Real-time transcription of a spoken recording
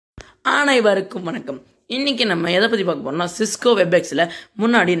அனைவருக்கும் வணக்கம். இன்னைக்கு நம்ம எதை பற்றி பார்க்க போறோம்னா, சிஸ்கோ வெப்எக்ஸில்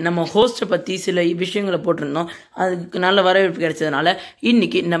முன்னாடி நம்ம ஹோஸ்ட்டை பற்றி சில விஷயங்களை போட்டிருந்தோம். அதுக்கு நல்ல வரவேற்பு கிடைச்சதுனால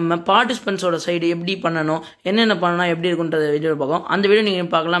இன்னைக்கு நம்ம பார்ட்டிசிபென்ட்ஸோட சைடு எப்படி பண்ணணும், என்னென்ன பண்ணலாம், எப்படி இருக்குன்றத வீடியோ பார்க்கலாம். அந்த வீடியோ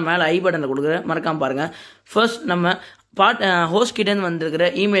நீங்கள் பார்க்கலாம். மேலே ஐ பட்டனில் கொடுக்குறேன், மறக்காமல் பாருங்கள். ஃபர்ஸ்ட் நம்ம ஹோஸ்ட் கிட்டேருந்து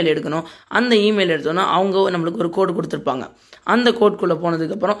வந்திருக்கிற இமெயில் எடுக்கணும். அந்த இமெயில் எடுத்தோன்னா அவங்க நம்மளுக்கு ஒரு கோடு கொடுத்துருப்பாங்க. அந்த கோட்குள்ளே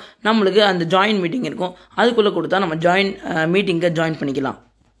போனதுக்கப்புறம் நம்மளுக்கு அந்த ஜாயின் மீட்டிங் இருக்கும். அதுக்குள்ளே கொடுத்தா நம்ம மீட்டிங்கை ஜாயின் பண்ணிக்கலாம்.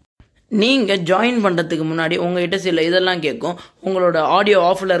 நீங்கள் ஜாயின் பண்ணுறதுக்கு முன்னாடி உங்கள்கிட்ட சில இதெல்லாம் கேட்கும். உங்களோட ஆடியோ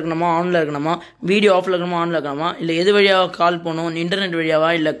ஆஃபில் இருக்கணுமா, ஆனில் இருக்கணுமா, வீடியோ ஆஃபில் இருக்கணுமா, ஆனில் இருக்கணுமா, இல்லை எது வழியாக கால் பண்ணணும், இன்டர்நெட் வழியாவா,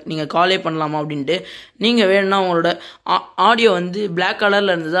 இல்லை நீங்கள் காலே பண்ணலாமா அப்படின்ட்டு. நீங்கள் வேணும்னா உங்களோட ஆடியோ பிளாக்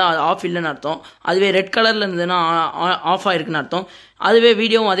கலரில் இருந்ததா அது ஆஃப் இல்லைன்னு அர்த்தம். அதுவே ரெட் கலரில் இருந்ததுன்னா ஆஃப் ஆகிருக்குன்னு அர்த்தம். அதுவே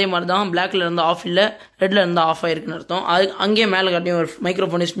வீடியோவும் அதே மாதிரி தான், பிளாக்ல இருந்தால் ஆஃப் இல்லை, ரெட்டில் இருந்தால் ஆஃப் ஆகிருக்குன்னு அர்த்தம். அது அங்கேயே மேலே காட்டியும் ஒரு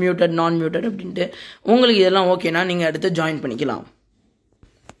மைக்ரோஃபோன் இஸ் மியூட்டட், நான் மியூட்டட் அப்படின்ட்டு. உங்களுக்கு இதெல்லாம் ஓகேனா நீங்கள் அடுத்து ஜாயின் பண்ணிக்கலாம்.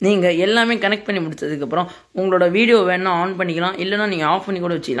 நீங்கள் எல்லாமே கனெக்ட் பண்ணி முடிச்சதுக்கப்புறம் உங்களோட வீடியோ வேணால் ஆன் பண்ணிக்கலாம், இல்லைனா நீங்கள் ஆஃப் பண்ணி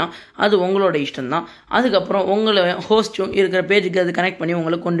கூட வச்சுக்கலாம். அது உங்களோட இஷ்டம் தான். அதுக்கப்புறம் உங்களை ஹோஸ்ட்டும் இருக்கிற பேஜுக்கு அது கனெக்ட் பண்ணி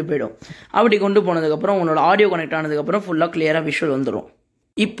உங்களை கொண்டு போயிடும். அப்படி கொண்டு போனதுக்கப்புறம் உங்களோட ஆடியோ கனெக்ட் ஆனதுக்கப்புறம் ஃபுல்லாக கிளியராக விஷுவல் வந்துடும்.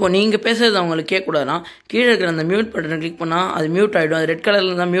 இப்போ நீங்கள் பேசுகிறது அவங்களுக்கு கேட்கக்கூடாதுன்னா கீழே இருக்கிற அந்த மியூட் பட்டனை கிளிக் பண்ணால் அது மியூட் ஆகிடும். அது ரெட்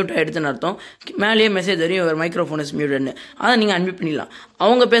கலரில் தான் மியூட் ஆகிடுதுன்னு அர்த்தம். மேலேயே மெசேஜ் வரையும் ஒரு மைக்ரோஃபோன் இஸ் மியூட்னு அதை நீங்கள் அன்மியூட் பண்ணிடலாம்.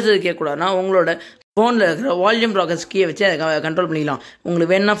 அவங்க பேசுறது கேட்கக்கூடாதுன்னா உங்களோட ஃபோனில் இருக்கிற வால்யூம் ப்ராக்கர்ஸ் கீயை வச்சு அதை கண்ட்ரோல் பண்ணிக்கலாம்.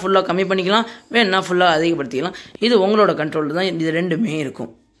 உங்களுக்கு வேணா ஃபுல்லாக கம்மி பண்ணிக்கலாம், வேணா ஃபுல்லாக அதிகப்படுத்திக்கலாம். இது உங்களோட கண்ட்ரோலில் தான் இது ரெண்டுமே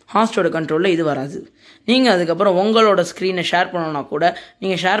இருக்கும். ஹாஸ்டோட கண்ட்ரோலில் இது வராது. நீங்கள் அதுக்கப்புறம் உங்களோட ஸ்க்ரீனை ஷேர் பண்ணணும்னா கூட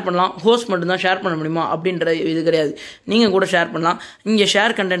நீங்கள் ஷேர் பண்ணலாம். ஹோஸ்ட் மட்டும்தான் ஷேர் பண்ண முடியுமா அப்படின்ற இது கிடையாது. நீங்கள் கூட ஷேர் பண்ணலாம். இங்கே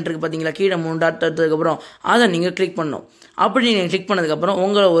ஷேர் கண்டென்ட் இருக்குது பார்த்தீங்களா, கீழே 3 டாட் எடுத்ததுக்கப்புறம் அதை நீங்கள் கிளிக் பண்ணணும். அப்படி நீங்கள் கிளிக் பண்ணதுக்கப்புறம்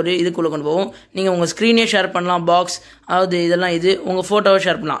உங்களை ஒரு இதுக்குள்ளே கொண்டு போகும். நீங்கள் உங்கள் ஸ்க்ரீனே ஷேர் பண்ணலாம், பாக்ஸ் அதாவது இதெல்லாம் உங்கள் ஃபோட்டோவை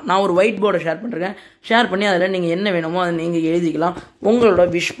ஷேர் பண்ணலாம். நான் ஒரு ஒயிட் போர்டை ஷேர் பண்ணுறேன். ஷேர் பண்ணி அதில் நீங்கள் என்ன வேணுமோ அதை நீங்கள் எழுதிக்கலாம். உங்களோட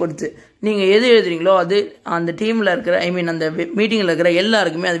விஷ் பொறுத்து நீங்கள் எது எழுதுறீங்களோ அது அந்த டீமில் இருக்கிற அந்த மீட்டிங்கில் இருக்கிற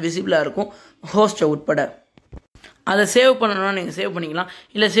எல்லாருக்குமே அது விசிபிளாக இருக்கும், ஹோஸ்ட்டை உட்பட. அதை சேவ் பண்ணணும்னா நீங்கள் சேவ் பண்ணிக்கலாம்.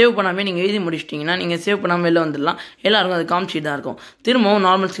 இல்லை சேவ் பண்ணாமல் நீங்கள் எழுதி முடிச்சிட்டிங்கன்னா நீங்கள் சேவ் பண்ணாமல் வெளில வந்துடலாம். எல்லாருக்கும் அது காமிச்சிட்டு தான் இருக்கும். திரும்பவும்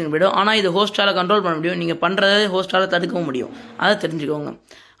நார்மல் ஸ்க்ரீன் போய்டும். ஆனால் இது ஹோஸ்ட்டால் கண்ட்ரோல் பண்ண முடியும். நீங்கள் பண்ணுறதை ஹோஸ்ட்டால் தடுக்கவும் முடியும். அதை தெரிஞ்சுக்கோங்க.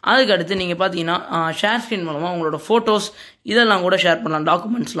 அதுக்கு அடுத்து நீங்கள் பார்த்தீங்கன்னா ஷேர் ஸ்க்ரீன் மூலமாக உங்களோட ஃபோட்டோஸ் இதெல்லாம் கூட ஷேர் பண்ணலாம்,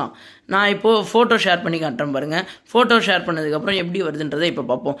 டாக்குமெண்ட்ஸ்லாம். நான் இப்போது ஃபோட்டோ ஷேர் பண்ணி காட்டுறேன் பாருங்கள். ஃபோட்டோ ஷேர் பண்ணதுக்கப்புறம் எப்படி வருதுன்றதை இப்போ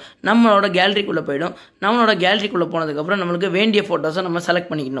பார்ப்போம். நம்மளோட கேலரிக்குள்ளே போய்டும். நம்மளோட கேலரிக்குள்ளே போனதுக்கப்புறம் நம்மளுக்கு வேண்டிய ஃபோட்டோஸை நம்ம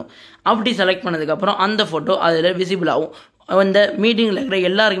செலக்ட் பண்ணிக்கணும். அப்படி செலக்ட் பண்ணதுக்கப்புறம் அந்த ஃபோட்டோ அதில் விசிபிள் ஆகும். இந்த மீட்டிங்கில் இருக்கிற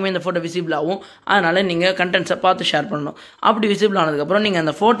எல்லாருக்குமே இந்த ஃபோட்டோ விசிபிள் ஆகும். அதனால் நீங்கள் கண்டென்ட்ஸை பார்த்து ஷேர் பண்ணணும். அப்படி விசிபிள் ஆனதுக்கப்புறம் நீங்கள்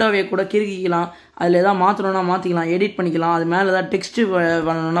அந்த ஃபோட்டோவை கூட கிறுக்கிக்கலாம். அதில் எதாவது மாற்றணும்னா மாற்றிக்கலாம், எடிட் பண்ணிக்கலாம். அது மேலே ஏதாவது டெக்ஸ்ட்டு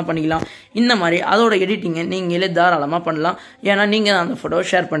பண்ணணும்னா பண்ணிக்கலாம். இந்த மாதிரி அதோட எடிட்டிங்கை நீங்களே தாராளமாக பண்ணலாம். ஏன்னா நீங்கள் தான் அந்த ஃபோட்டோவை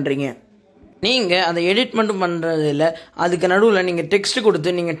ஷேர் பண்ணுறீங்க. நீங்கள் அதை எடிட் மட்டும் பண்ணுறது இல்லை, அதுக்கு நடுவில் நீங்கள் டெக்ஸ்ட்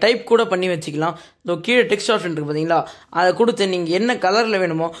கொடுத்து நீங்கள் டைப் கூட பண்ணி வச்சுக்கலாம். ஸோ கீழே டெக்ஸ்ட் ஆப்ஷன் இருக்குது பார்த்தீங்களா, அதை கொடுத்து நீங்கள் என்ன கலரில்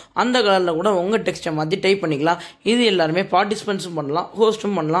வேணுமோ அந்த கலரில் கூட உங்கள் டெக்ஸ்ட்டை மாற்றி டைப் பண்ணிக்கலாம். இது எல்லாருமே பார்ட்டிசிபென்ட்ஸும் பண்ணலாம்,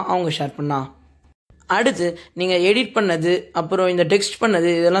 ஹோஸ்ட்டும் பண்ணலாம், அவங்க ஷேர் பண்ணலாம். அடுத்து நீங்கள் எடிட் பண்ணது அப்புறம் இந்த டெக்ஸ்ட்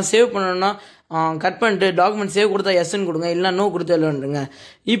பண்ணது இதெல்லாம் சேவ் பண்ணணும்னா கட் பண்ணிட்டு டாக்குமெண்ட் சேவ் கொடுத்தா எஸ்ன்னு கொடுங்க, இல்லை நோ கொடுத்து இல்லைன்றங்க.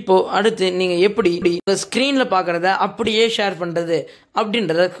 இப்போது அடுத்து நீங்கள் எப்படி ஸ்க்ரீனில் பார்க்குறத அப்படியே ஷேர் பண்ணுறது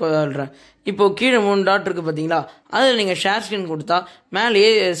அப்படின்றத சொல்கிறேன். இப்போது கீழே 3 டாட் இருக்குது பார்த்தீங்களா, அதில் நீங்கள் ஷேர் ஸ்க்ரீன் கொடுத்தா மேலேயே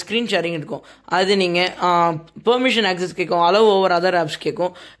ஸ்க்ரீன் ஷேரிங் இருக்கும். அது நீங்கள் பெர்மிஷன் ஆக்சஸ் கேட்கும், அலோவ் ஓவர் அதர் ஆப்ஸ்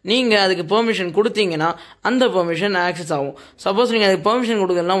கேட்கும். நீங்கள் அதுக்கு பெர்மிஷன் கொடுத்தீங்கன்னா அந்த பெர்மிஷன் ஆக்சஸ் ஆகும். சப்போஸ் நீங்கள் அதுக்கு பெர்மிஷன்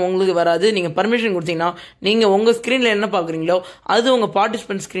கொடுக்கலாம் உங்களுக்கு வராது. நீங்கள் பர்மிஷன் கொடுத்தீங்கன்னா நீங்கள் உங்கள் ஸ்க்ரீனில் என்ன பார்க்குறீங்களோ அது உங்கள்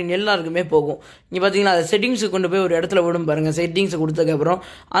பார்ட்டிசிபென்ட் ஸ்க்ரீன் எல்லாருக்குமே போகும். இங்கே பார்த்தீங்கன்னா அதை செட்டிங்ஸுக்கு கொண்டு போய் ஒரு இடத்துல விடும் பாருங்கள். செட்டிங்ஸை கொடுத்ததுக்கப்புறம்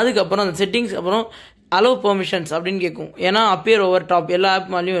அதுக்கப்புறம் அந்த செட்டிங்ஸ் அப்புறம் அலோவ் பெர்மிஷன்ஸ் அப்படின்னு கேட்கும். ஏன்னா அப்பியர் ஓவர் டாப் எல்லா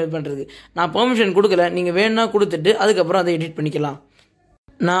ஆப் மேலேயும் இது பண்ணுறது. நான் பெர்மிஷன் கொடுக்கல, நீங்கள் வேணும்னா கொடுத்துட்டு அதுக்கப்புறம் அதை எடிட் பண்ணிக்கலாம்.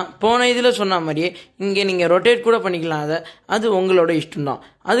 நான் போன இதில் சொன்ன மாதிரியே இங்கே நீங்கள் ரொட்டேட் கூட பண்ணிக்கலாம். அது உங்களோட இஷ்டம் தான்.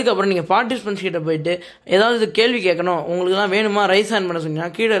 அதுக்கப்புறம் நீங்கள் பார்ட்டிசிபென்ட்ஸ் கிட்ட போயிட்டு ஏதாவது கேள்வி கேட்கணும், உங்களுக்குலாம் வேணுமா ரைஸ் ஹேண்ட் பண்ண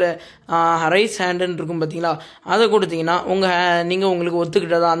சொன்னீங்கன்னா கீழே ரைஸ் ஹேண்டுன்னு இருக்கும் பார்த்தீங்களா, அதை கொடுத்தீங்கன்னா நீங்கள் உங்களுக்கு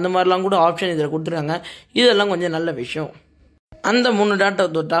ஒத்துக்கிட்டதா அந்த மாதிரிலாம் கூட ஆப்ஷன் இதில் கொடுத்துருக்காங்க. இதெல்லாம் கொஞ்சம் நல்ல விஷயம். அந்த 3 டாட்டை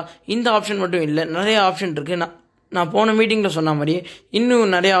தொட்டா இந்த ஆப்ஷன் மட்டும் இல்லை, நிறைய ஆப்ஷன் இருக்குது. நான் போன மீட்டிங்கில் சொன்ன மாதிரியே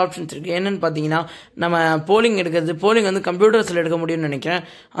இன்னும் நிறைய ஆப்ஷன்ஸ் இருக்குது. என்னென்னு பார்த்தீங்கன்னா நம்ம போலிங் எடுக்கிறது, போலிங் கம்ப்யூட்டர்ஸில் எடுக்க முடியும்னு நினைக்கிறேன்.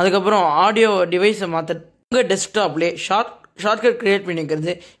 அதுக்கப்புறம் ஆடியோ டிவைஸை மாற்ற உங்கள் டெஸ்க்டாப்லேயே ஷார்ட்கட் க்ரியேட்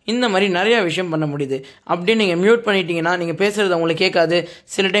பண்ணிக்கிறது, இந்த மாதிரி நிறையா விஷயம் பண்ண முடியுது. அப்படியே நீங்கள் மியூட் பண்ணிட்டீங்கன்னா நீங்கள் பேசுகிறது அவங்களுக்கு கேட்காது.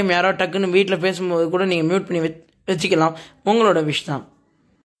 சில டைம் யாரோ டக்குன்னு வீட்டில் பேசும்போது கூட நீங்கள் மியூட் பண்ணி வச்சுக்கலாம். உங்களோட விஷ் தான்.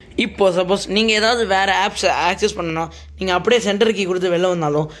 இப்போ சப்போஸ் நீங்கள் ஏதாவது வேறு ஆப்ஸை ஆக்சஸ் பண்ணணும், நீங்கள் அப்படியே சென்டர் கீ கொடுத்து வெளில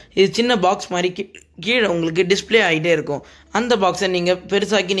வந்தாலும் இது சின்ன பாக்ஸ் மாதிரி கீழே உங்களுக்கு டிஸ்பிளே ஆகிட்டே இருக்கும். அந்த பாக்ஸை நீங்கள்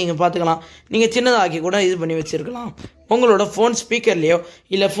பெருசாக்கி நீங்கள் பார்த்துக்கலாம். நீங்கள் சின்னதாக்கி கூட இது பண்ணி வச்சுருக்கலாம். உங்களோட ஃபோன் ஸ்பீக்கர்லேயோ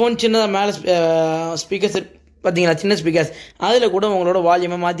இல்லை ஃபோன் சின்னதாக மேலே ஸ்பீக்கர்ஸ் பார்த்தீங்களா, சின்ன ஸ்பீக்கர்ஸ், அதில் கூட உங்களோட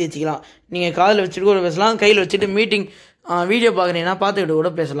வால்யூமை மாற்றி வச்சுக்கலாம். நீங்கள் காதில் வச்சுட்டு கூட பேசலாம், கையில் வச்சுட்டு மீட்டிங் வீடியோ பார்க்குறீங்கன்னா பார்த்துக்கிட்டு கூட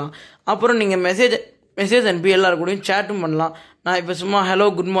பேசலாம். அப்புறம் நீங்கள் மெசேஜ் அனுப்பி எல்லாரும் கூடயும் சேட்டும் பண்ணலாம். நான் இப்போ சும்மா ஹலோ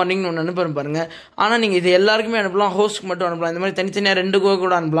குட் மார்னிங்னு ஒன்று அனுப்புகிறேன் பாருங்கள். ஆனால் நீங்கள் இது எல்லாருக்குமே அனுப்பலாம், ஹோஸ்ட்க்கு மட்டும் அனுப்பலாம். இந்த மாதிரி தனித்தனியாக 2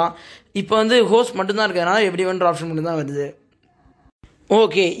 கூட அனுப்பலாம். இப்போ வந்து ஹோஸ்ட் மட்டும்தான் இருக்கிறதுனால எப்படி வேணுன்ற ஆப்ஷன் மட்டும் தான் வருது.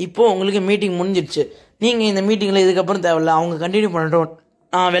 ஓகே, இப்போது உங்களுக்கு மீட்டிங் முடிஞ்சிடுச்சு. நீங்கள் இந்த மீட்டிங்கில் இதுக்கப்புறம் தேவையில்ல, அவங்க கண்டினியூ பண்ணட்டும்,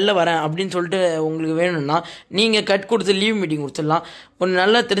 நான் வெளில வரேன் அப்படின்னு சொல்லிட்டு உங்களுக்கு வேணும்னா நீங்கள் கட் கொடுத்து லீவ் மீட்டிங் கொடுத்துடலாம். ஒன்று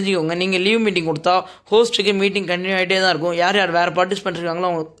நல்லா தெரிஞ்சுக்கோங்க, நீங்கள் லீவ் மீட்டிங் கொடுத்தா ஹோஸ்ட்டுக்கு மீட்டிங் கண்டினியூ ஆகிட்டே தான் இருக்கும். யார் யார் வேறு பார்ட்டிசிபென்ட்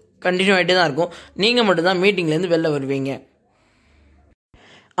இருக்காங்களோ அவங்க கண்டினியூ ஆகிட்டே தான் இருக்கும். நீங்கள் மட்டும்தான் மீட்டிங்லேருந்து வெளில வருவீங்க.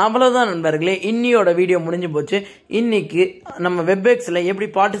 அவ்வளோதான் நண்பர்களே, இன்னியோட வீடியோ முடிஞ்சு போச்சு. இன்றைக்கி நம்ம வெப்எக்ஸில் எப்படி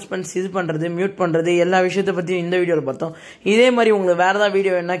பார்ட்டிசிபென்ட்ஸ் இது பண்ணுறது, மியூட் பண்ணுறது, எல்லா விஷயத்தை பற்றியும் இந்த வீடியோவில் பார்த்தோம். இதே மாதிரி உங்களுக்கு வேறு ஏதாவது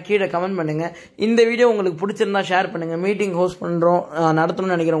வீடியோ வேணால் கீழே கமெண்ட் பண்ணுங்கள். இந்த வீடியோ உங்களுக்கு பிடிச்சிருந்தா ஷேர் பண்ணுங்கள். மீட்டிங் ஹோஸ்ட் பண்ணுறோம்,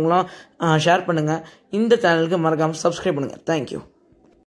 நடத்தணும்னு நினைக்கிறவங்களாம் ஷேர் பண்ணுங்கள். இந்த சேனலுக்கு மறக்காமல் சப்ஸ்கிரைப் பண்ணுங்கள். தேங்க்யூ.